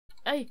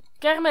Hey,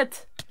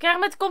 Kermit!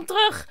 Kermit, kom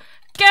terug!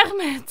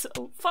 Kermit!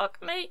 Oh, fuck.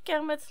 Nee,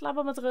 Kermit. Laat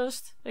me met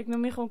rust. Ik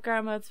noem je gewoon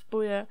Kermit.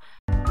 Boeien.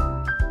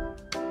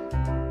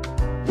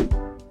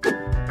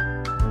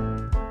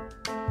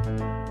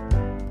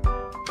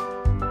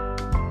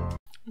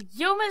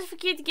 Yo mensen van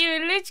kijkers,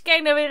 leuk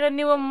kijken naar weer een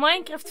nieuwe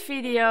Minecraft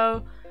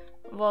video.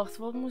 Wacht,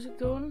 wat moest ik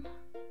doen?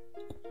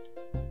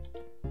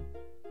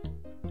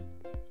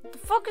 What the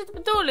fuck is de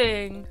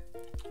bedoeling?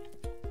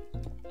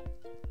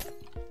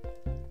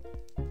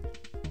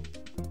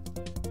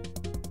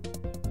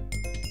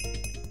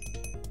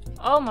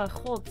 Oh mijn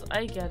god,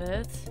 I get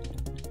it.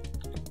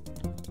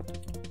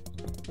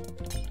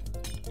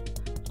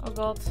 Oh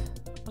god.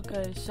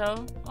 Oké, zo.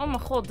 Oh mijn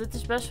god, dit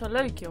is best wel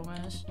leuk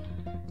jongens.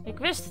 Ik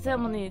wist het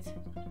helemaal niet.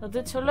 Dat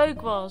dit zo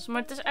leuk was.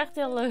 Maar het is echt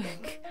heel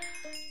leuk.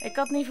 Ik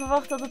had niet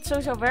verwacht dat het zo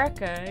zou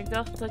werken. Ik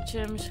dacht dat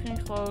je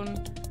misschien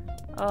gewoon...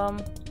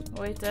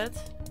 hoe heet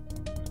het?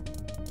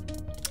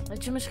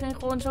 Dat je misschien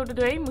gewoon zo er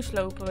doorheen moest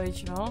lopen, weet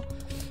je wel.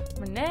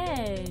 Maar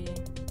nee.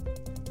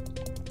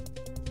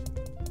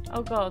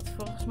 Oh god,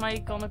 volgens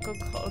mij kan ik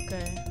ook gewoon...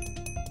 Oké.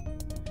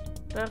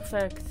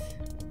 Perfect.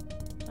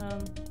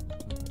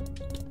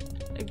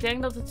 Ik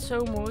denk dat het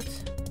zo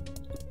moet.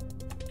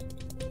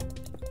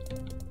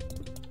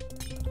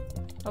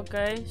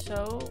 Oké,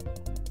 zo.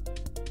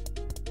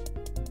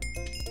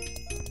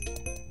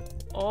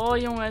 Oh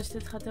jongens,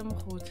 dit gaat helemaal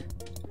goed.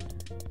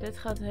 Dit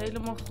gaat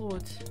helemaal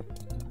goed.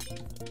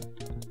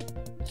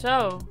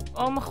 Zo.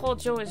 Oh mijn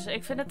god jongens,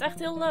 ik vind het echt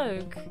heel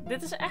leuk.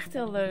 Dit is echt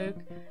heel leuk.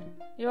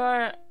 You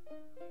are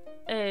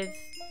 8.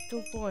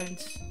 2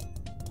 points.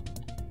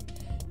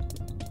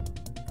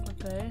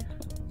 Oké.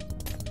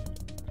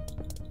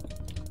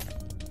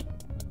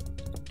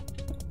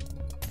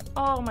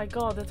 Oh my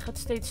god, het gaat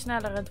steeds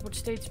sneller en het wordt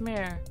steeds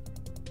meer.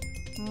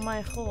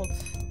 Mijn god.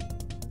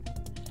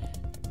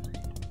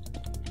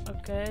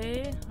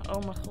 Oké.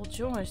 Oh mijn god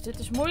jongens, dit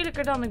is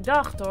moeilijker dan ik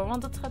dacht hoor,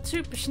 want het gaat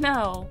super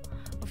snel.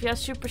 Of ja,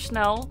 super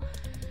snel.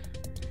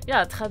 Ja,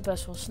 het gaat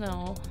best wel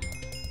snel.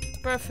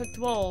 Perfect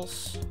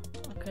walls.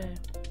 Oké.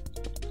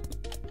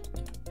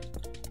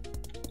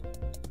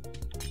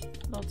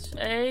 Dat is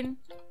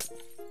 1.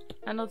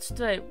 En dat is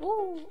 2.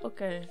 Woe,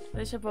 oké.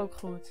 Deze hebben we ook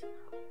goed.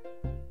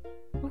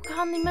 Hoe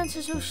gaan die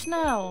mensen zo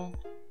snel?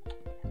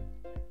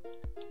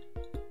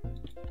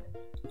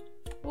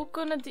 Hoe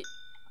kunnen die...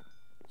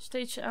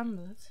 Stage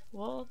ended?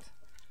 What?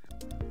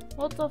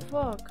 What the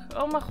fuck?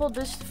 Oh mijn god,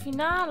 dit is de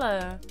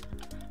finale.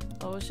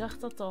 Oh, hoe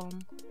zegt dat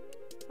dan?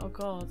 Oh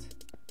god.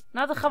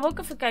 Nou, dan gaan we ook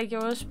even kijken,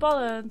 jongens.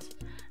 Spannend.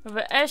 We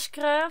hebben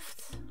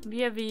Ashcraft.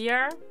 Wie hebben we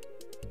hier?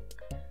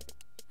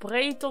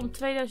 Breetom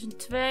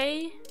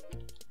 2002.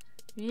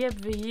 Wie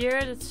hebben we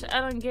hier? Dat is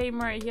Alan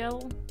Gamer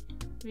Yell.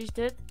 Wie is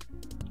dit?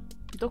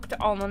 Dr.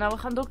 Anne. Nou, we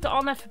gaan Dr.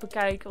 Anne even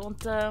bekijken.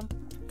 Want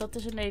dat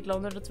is een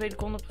Nederlander. Dat weet ik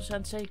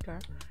 100% zeker.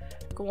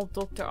 Kom op,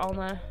 Dr.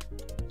 Anne.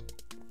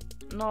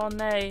 Oh,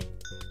 nee.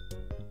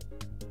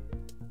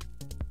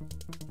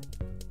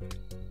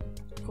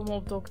 Kom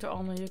op, Dr.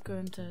 Anne. Je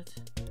kunt het.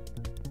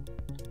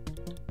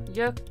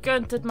 Je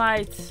kunt het,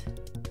 meid.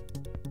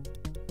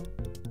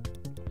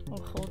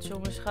 Oh god,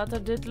 jongens. Gaat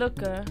er dit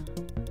lukken?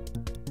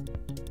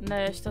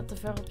 Nee, hij staat te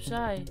ver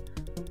opzij.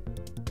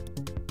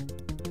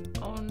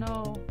 Oh,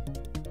 no.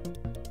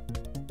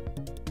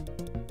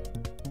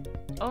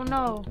 Oh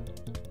no.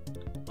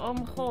 Oh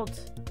mijn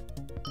god.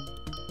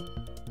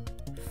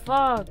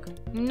 Fuck.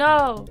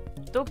 No.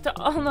 Dr.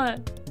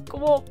 Anne.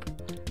 Kom op.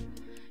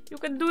 You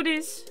can do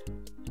this.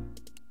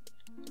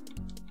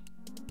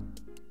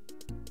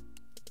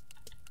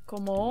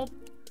 Kom op.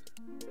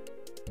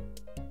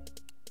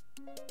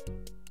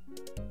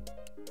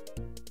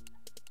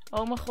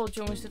 Oh mijn god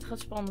jongens, dit gaat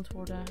spannend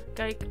worden.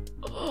 Kijk.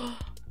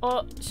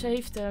 Oh, ze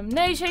heeft hem.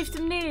 Nee, ze heeft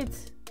hem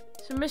niet.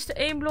 Ze miste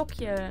 1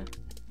 blokje.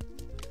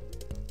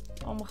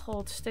 Oh mijn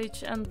god,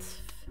 stage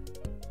end.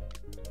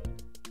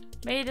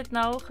 Meen je dit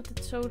nou? Gaat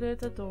dit zo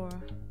dit door?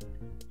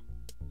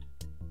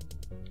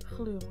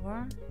 Gluur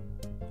hoor.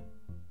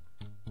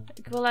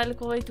 Ik wil eigenlijk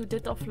wel weten hoe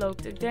dit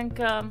afloopt. Ik denk...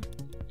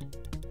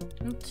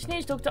 het is niet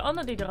eens Dr.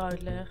 Anne die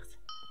eruit legt.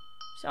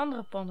 Het is een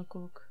andere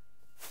pannenkoek.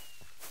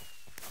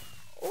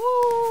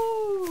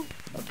 Oeh.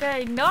 Oké,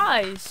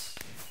 nice.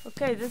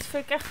 Oké, dit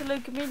vind ik echt een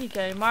leuke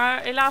minigame.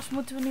 Maar helaas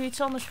moeten we nu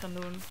iets anders gaan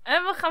doen.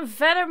 En we gaan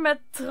verder met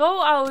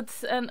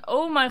throw-out. En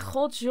oh mijn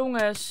god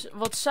jongens.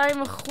 Wat zijn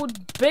we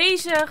goed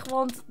bezig.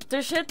 Want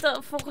er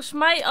zitten volgens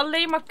mij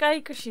alleen maar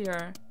kijkers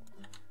hier.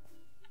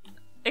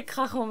 Ik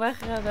ga gewoon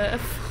wegrennen.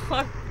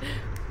 Fuck.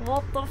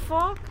 What the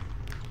fuck?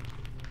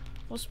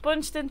 Was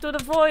punched into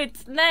the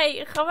void.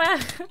 Nee, ga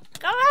weg.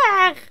 Ga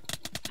weg.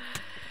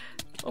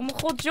 Oh mijn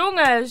god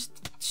jongens.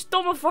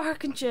 Stomme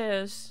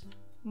varkentjes.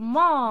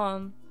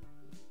 Man.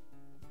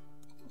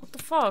 What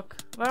the fuck?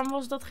 Waarom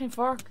was dat geen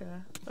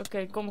varken?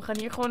 Oké, kom, we gaan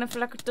hier gewoon even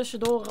lekker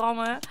tussendoor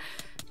rammen.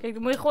 Kijk,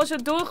 dan moet je gewoon zo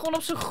door gewoon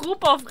op zo'n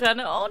groep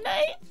afrennen. Oh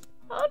nee!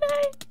 Oh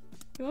nee!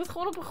 Je moet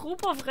gewoon op een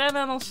groep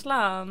afrennen en dan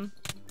slaan.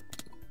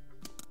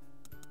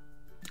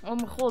 Oh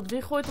mijn god,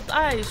 wie gooit het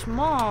ijs?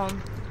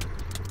 Man!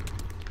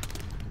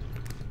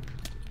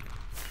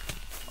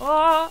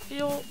 Oh,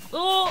 joh.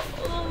 Oh,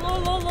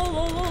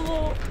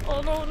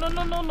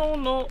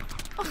 no.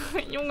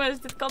 Jongens,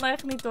 dit kan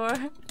echt niet hoor.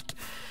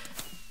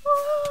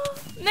 Oh,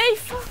 nee,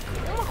 fuck.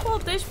 Oh mijn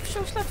god, deze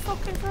persoon slaat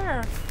fucking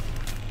ver.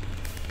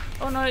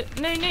 Oh nee.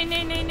 Nee.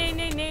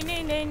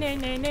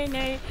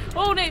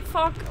 Oh nee,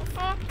 fuck.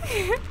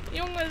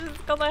 Jongens,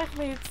 dit kan echt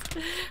niet.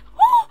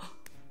 Oh.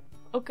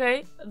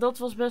 Oké, dat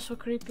was best wel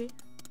creepy.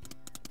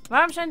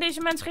 Waarom zijn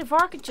deze mensen geen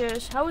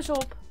varkentjes? Hou eens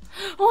op.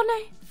 Oh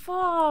nee,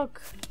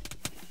 fuck.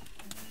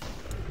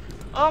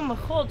 Oh mijn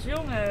god,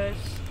 jongens.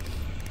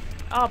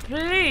 Ah,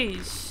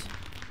 please.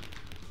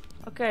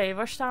 Oké,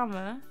 waar staan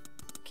we?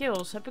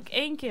 Kills. Heb ik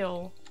 1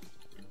 kill?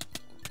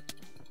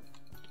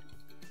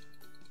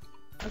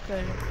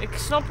 Oké. Ik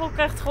snap ook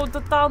echt gewoon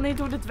totaal niet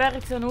hoe dit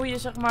werkt. En hoe je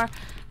zeg maar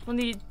van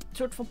die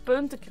soort van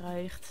punten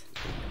krijgt.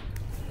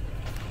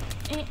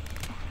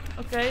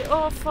 Oké.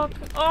 Oh fuck.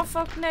 Oh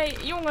fuck.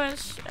 Nee.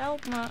 Jongens.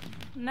 Help me.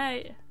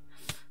 Nee.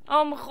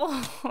 Oh mijn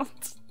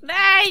god.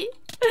 Nee.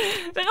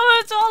 Daar gaan we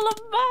het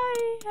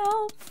allebei.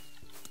 Help.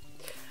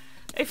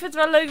 Ik vind het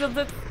wel leuk dat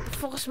dit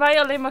volgens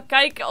mij alleen maar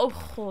kijken. Oh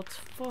god.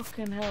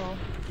 Fucking hell.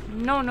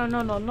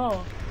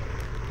 No.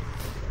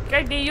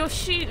 Kijk, die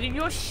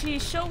Yoshi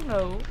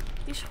Sono.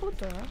 Die is goed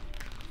hoor.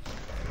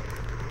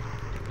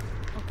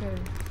 Oké.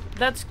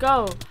 Let's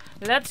go.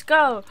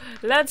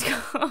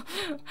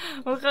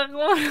 We gaan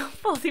gewoon op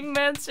al die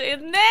mensen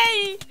in.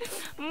 Nee!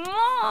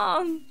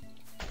 Man!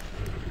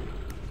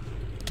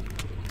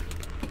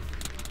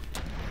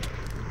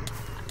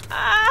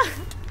 Ah!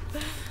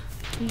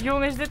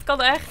 Jongens, dit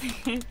kan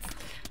echt niet.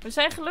 We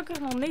zijn gelukkig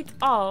nog niet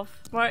af.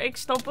 Maar ik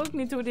snap ook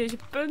niet hoe deze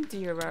punten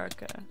hier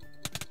werken.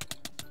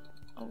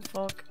 Oh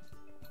fuck.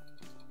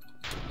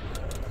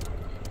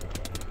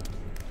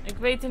 Ik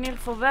weet in ieder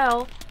geval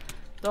wel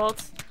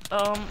dat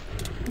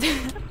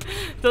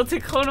dat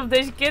ik gewoon op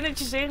deze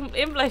kindertjes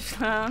in blijf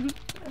staan.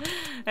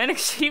 En ik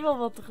zie wel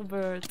wat er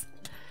gebeurt.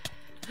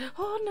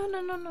 Oh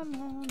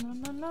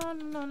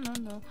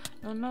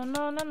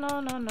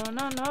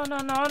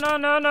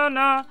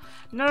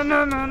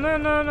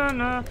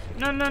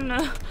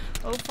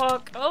Oh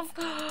fuck.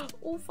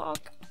 Oh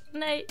fuck.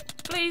 Nee,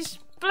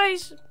 please.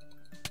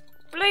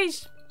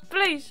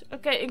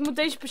 Oké, ik moet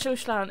deze persoon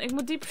slaan. Ik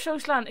moet die persoon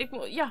slaan.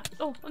 Ja.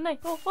 Oh nee.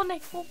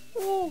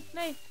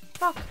 Nee.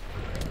 Fuck.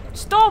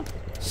 Stop.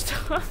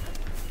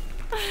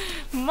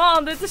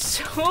 Man, dit is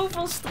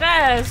zoveel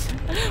stress.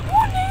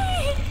 Oh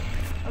nee.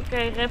 Oké,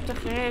 rip, daar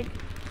ging ik.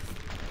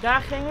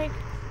 Daar ging ik.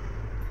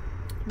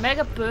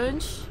 Mega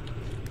punch.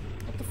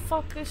 What the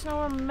fuck is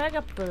nou een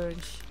mega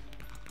punch?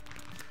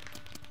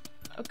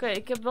 Oké,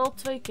 ik heb wel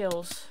 2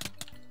 kills.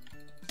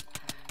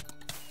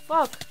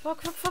 Fuck.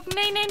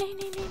 Nee.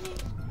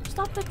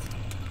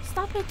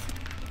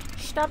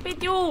 Stop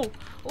it, joh.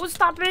 Oh,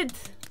 stop it.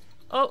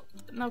 Oh,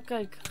 nou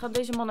kijk. Ik ga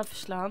deze man even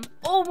slaan.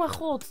 Oh mijn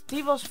god,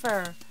 die was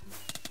ver.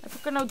 Heb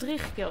ik er nou 3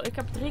 gekillt? Ik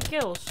heb 3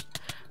 kills.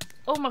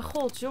 Oh mijn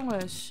god,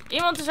 jongens.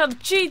 Iemand is aan het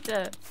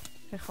cheaten.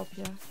 Geen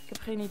grapje. Ik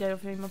heb geen idee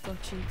of iemand aan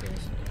het cheaten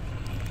is.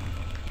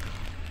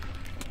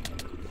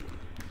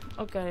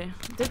 Oké.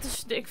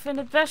 Ik vind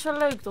het best wel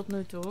leuk tot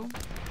nu toe.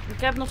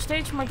 Ik heb nog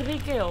steeds maar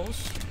 3 kills.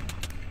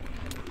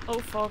 Oh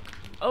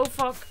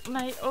fuck.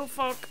 Nee, oh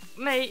fuck.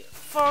 Nee,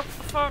 fuck.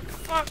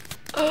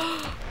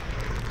 Oh.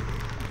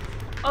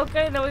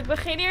 Oké, nou ik ben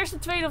geen eerste,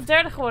 tweede of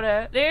derde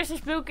geworden. De eerste is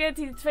Blue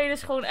Kitty, de tweede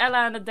is gewoon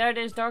Ella en de derde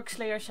is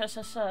Darkslayer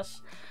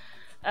 666.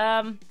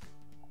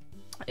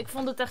 Ik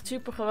vond het echt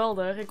super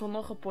geweldig. Ik wil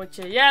nog een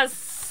potje.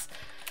 Yes!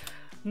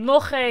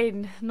 Nog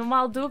 1.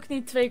 Normaal doe ik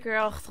niet 2 keer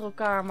achter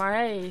elkaar, maar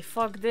hey,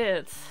 fuck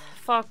dit.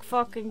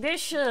 Fucking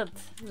this shit.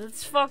 Dit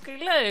is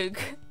fucking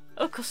leuk.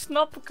 Ook al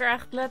snap ik er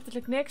echt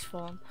letterlijk niks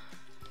van.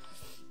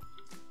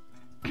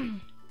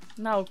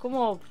 Nou, kom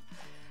op.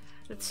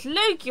 Het is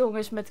leuk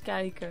jongens met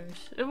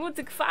kijkers. Dat moet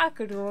ik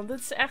vaker doen, want het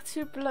is echt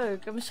super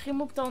leuk. En misschien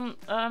moet ik dan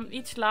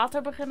iets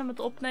later beginnen met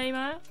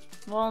opnemen.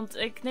 Want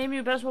ik neem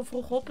hier best wel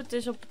vroeg op. Het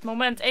is op het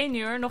moment 1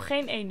 uur, nog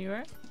geen 1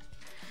 uur.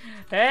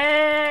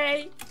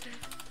 Hey!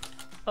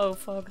 Oh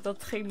fuck,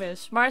 dat ging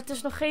mis. Maar het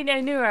is nog geen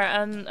 1 uur.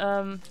 En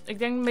ik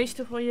denk de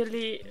meeste van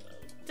jullie...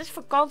 Het is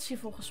vakantie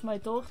volgens mij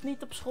toch?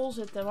 Niet op school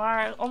zitten,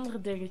 maar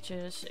andere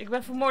dingetjes. Ik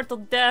ben vermoord door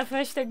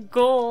Dev,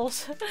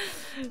 #goals.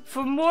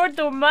 Vermoord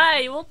door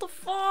mij, what the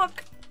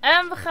fuck?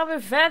 En we gaan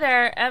weer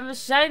verder. En we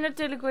zijn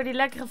natuurlijk weer die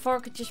lekkere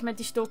varkentjes met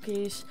die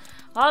stokjes.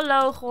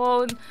 Hallo,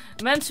 gewoon.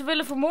 Mensen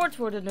willen vermoord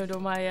worden nu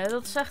door mij, hè.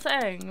 Dat is echt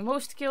eng.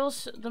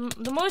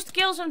 The most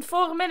kills in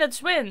 4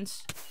 minutes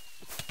wins.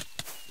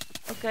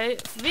 Oké,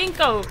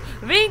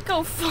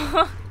 Winko,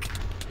 fuck.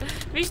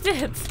 Wie is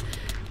dit?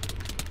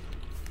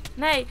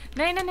 Nee,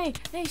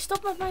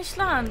 stop met mij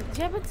slaan.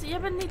 Jij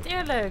bent niet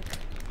eerlijk.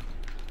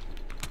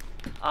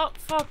 Oh,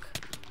 fuck.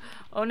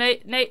 Oh,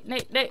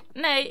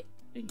 nee.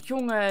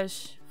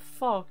 Jongens,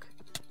 fuck.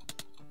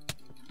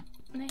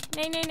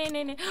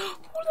 Nee.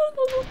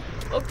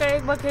 Oké,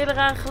 ik maak hele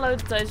rare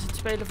geluiden tijdens het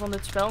spelen van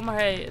dit spel. Maar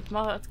hey,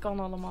 het kan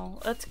allemaal.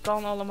 Het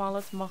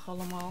mag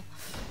allemaal.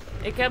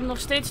 Ik heb nog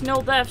steeds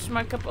 0 deaths,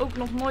 maar ik heb ook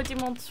nog nooit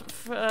iemand...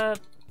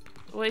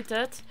 hoe heet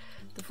het?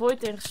 De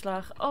void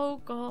ingeslagen.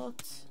 Oh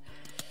god.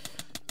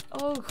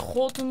 Oh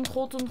god.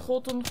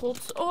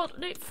 Oh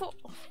nee,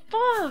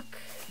 fuck.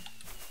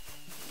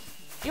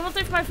 Iemand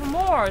heeft mij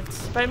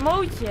vermoord. Bij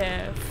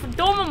Mootje.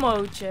 Verdomme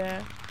Mootje.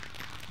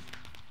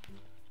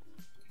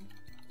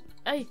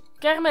 Hey,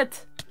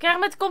 Kermit.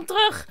 Kermit, kom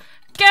terug.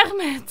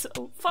 Kermit.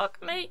 Oh, fuck.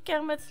 Nee,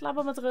 Kermit. Laat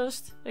me met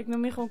rust. Ik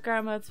noem je gewoon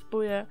Kermit.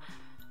 Boeien.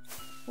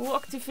 Hoe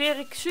activeer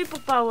ik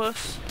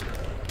superpowers?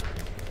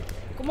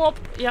 Kom op.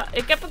 Ja,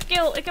 ik heb een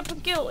kill. Ik heb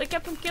een kill. Ik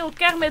heb een kill.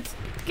 Kermit.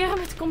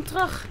 Kermit, kom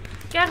terug.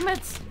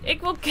 Kermit.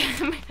 Ik wil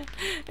Kermit.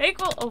 Ik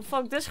wil... Oh,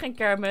 fuck. Dit is geen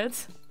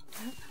Kermit.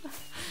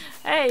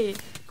 Hey,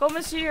 kom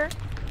eens hier.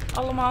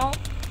 Allemaal.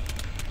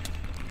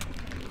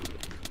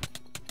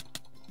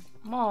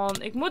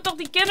 Man, ik moet toch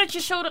die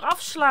kindertjes zo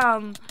eraf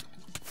slaan.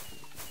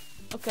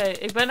 Oké,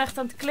 ik ben echt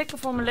aan het klikken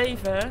voor mijn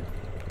leven.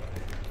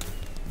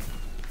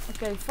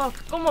 Oké, fuck.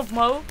 Kom op,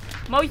 Mo.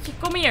 Mootje,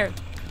 kom hier.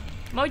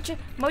 Mootje,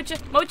 Mootje.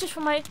 Mootje is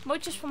voor mij.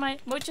 Mootje is voor mij.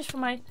 Mootje is voor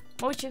mij.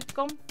 Mootje,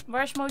 kom.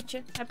 Waar is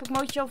Mootje? Heb ik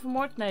Mootje al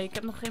vermoord? Nee, ik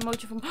heb nog geen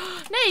Mootje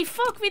vermoord. Nee,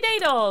 fuck. Wie deed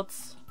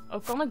dat?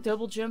 Oh, kan ik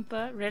double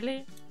jumpen?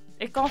 Really?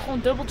 Ik kan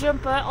gewoon double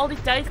jumpen. Al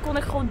die tijd kon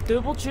ik gewoon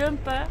double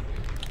jumpen.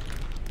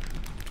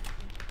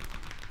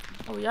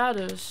 Oh ja,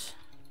 dus.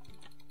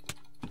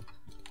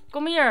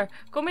 Kom hier.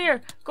 Kom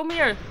hier. Kom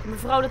hier.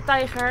 Mevrouw de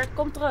tijger.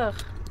 Kom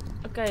terug.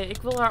 Oké,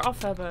 ik wil haar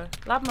af hebben.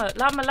 Laat me.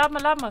 Laat me. Laat me.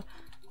 Laat me.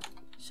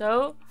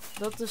 Zo.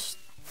 Dat is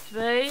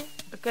 2.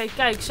 Oké,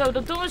 kijk. Zo,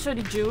 dat doen we zo,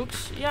 die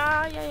jukes.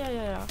 Ja.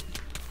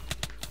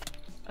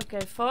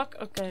 Oké, fuck.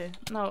 Oké.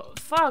 Nou,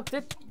 fuck.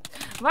 Dit...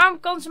 Waarom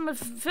kan ze me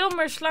veel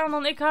meer slaan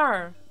dan ik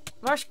haar?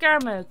 Waar is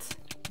Kermit?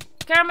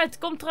 Kermit,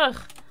 kom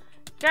terug.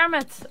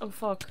 Kermit. Oh,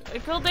 fuck.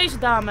 Ik wil deze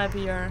dame hebben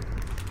hier.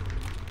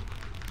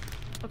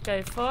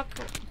 Oké, fuck.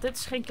 Dit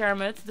is geen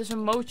Kermit. Dit is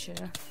een Mootje.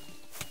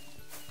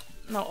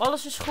 Nou,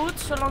 alles is goed.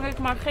 Zolang ik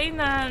maar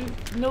geen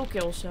 0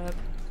 kills heb.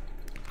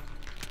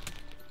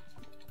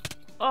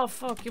 Oh,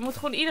 fuck. Je moet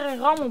gewoon iedereen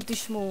rammen op die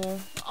smol.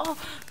 Oh,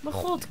 mijn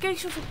god. Kijk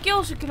zoveel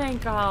kills ik in één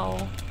keer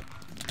haal.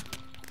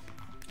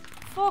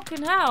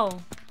 Fucking hell.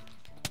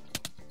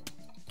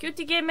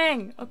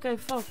 CutieGaming. Oké,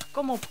 fuck.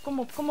 Kom op, kom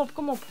op, kom op,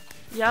 kom op.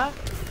 Ja?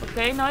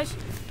 Oké, nice.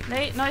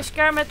 Nee, nice.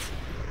 Kermit.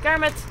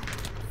 Kermit.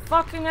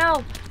 Fucking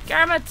hell.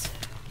 Kermit.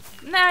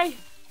 Nee.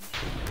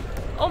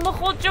 Oh mijn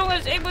god,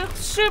 jongens. Ik ben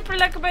super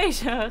lekker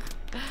bezig.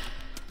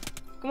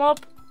 Kom op.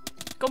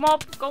 Kom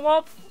op, kom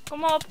op.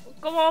 Kom op,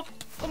 kom op,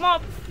 kom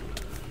op.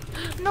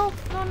 No.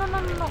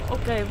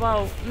 Oké,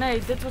 wauw.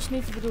 Nee, dit was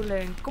niet de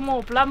bedoeling. Kom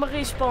op, laat me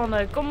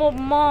respawnen. Kom op,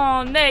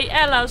 man. Nee,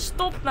 Ella,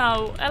 stop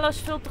nou. Ella is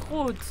veel te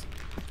goed.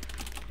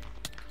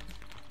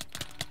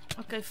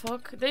 Oké,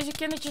 fuck. Deze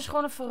kindertjes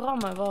gewoon even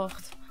rammen.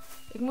 Wacht.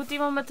 Ik moet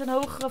iemand met een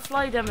hogere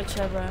fly damage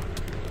hebben.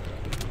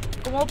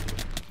 Kom op.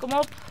 Kom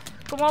op.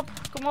 Kom op.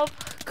 Kom op.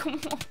 Kom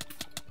op.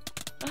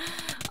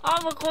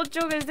 Oh mijn god,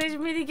 jongens. Deze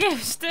minigame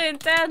is te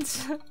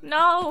intens.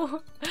 No.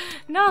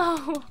 No.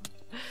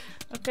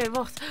 Oké,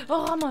 wacht.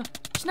 Oh, rammen.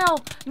 Snel.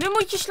 Nu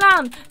moet je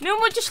slaan. Nu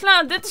moet je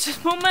slaan. Dit is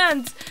het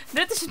moment.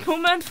 Dit is het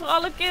moment voor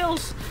alle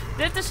kills.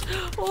 Dit is...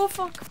 Oh,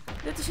 fuck.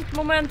 Dit is het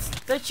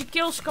moment dat je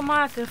kills kan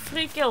maken.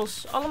 Free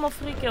kills. Allemaal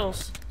free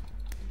kills.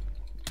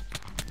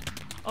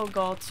 Oh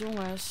god,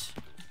 jongens.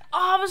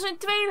 Oh, we zijn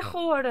tweede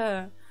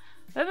geworden.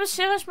 We hebben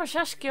serieus maar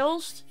 6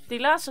 kills. Die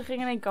laatste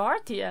ging in één keer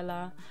hard, die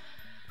Ella.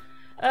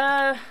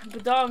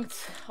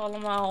 Bedankt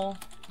allemaal.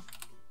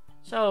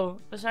 Zo,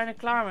 we zijn er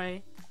klaar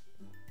mee.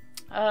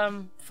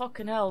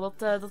 Fucking hell,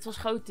 dat was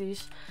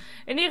gotisch.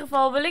 In ieder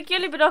geval wil ik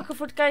jullie bedanken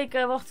voor het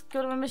kijken. Wacht,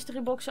 kunnen we een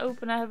mystery box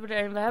openen? Hebben we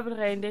er een? We hebben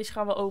er een. Deze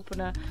gaan we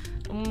openen.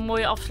 Een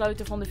mooie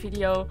afsluiter van de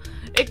video.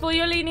 Ik wil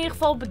jullie in ieder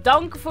geval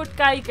bedanken voor het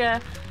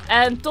kijken.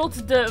 En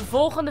tot de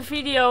volgende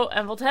video.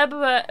 En wat hebben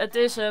we? Het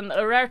is een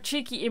rare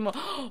cheeky emote.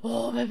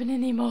 Oh, we hebben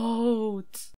een emote.